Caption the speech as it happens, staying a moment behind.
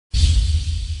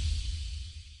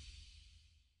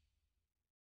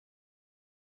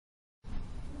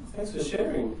Thanks for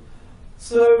sharing.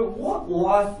 So what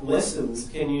life lessons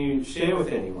can you share with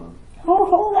anyone?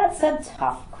 Oh, that's a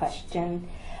tough question.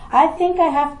 I think I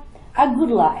have a good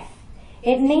life.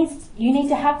 You need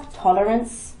to have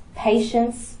tolerance,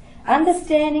 patience,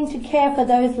 understanding to care for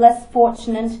those less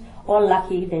fortunate or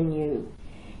lucky than you.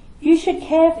 You should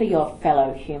care for your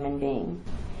fellow human being.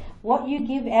 What you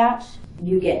give out,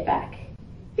 you get back.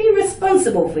 Be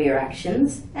responsible for your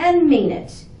actions and mean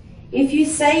it. If you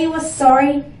say you are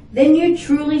sorry, then you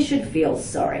truly should feel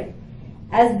sorry,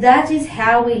 as that is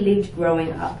how we lived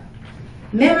growing up.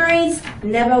 Memories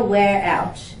never wear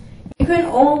out. You can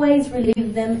always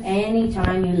relive them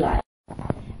anytime you like.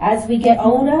 As we get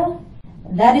older,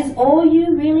 that is all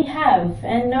you really have,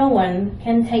 and no one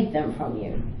can take them from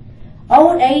you.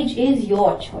 Old age is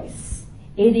your choice.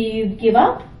 Either you give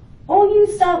up or you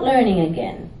start learning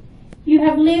again. You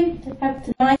have lived up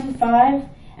to 95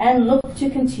 and look to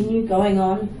continue going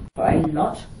on for a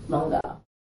lot longer.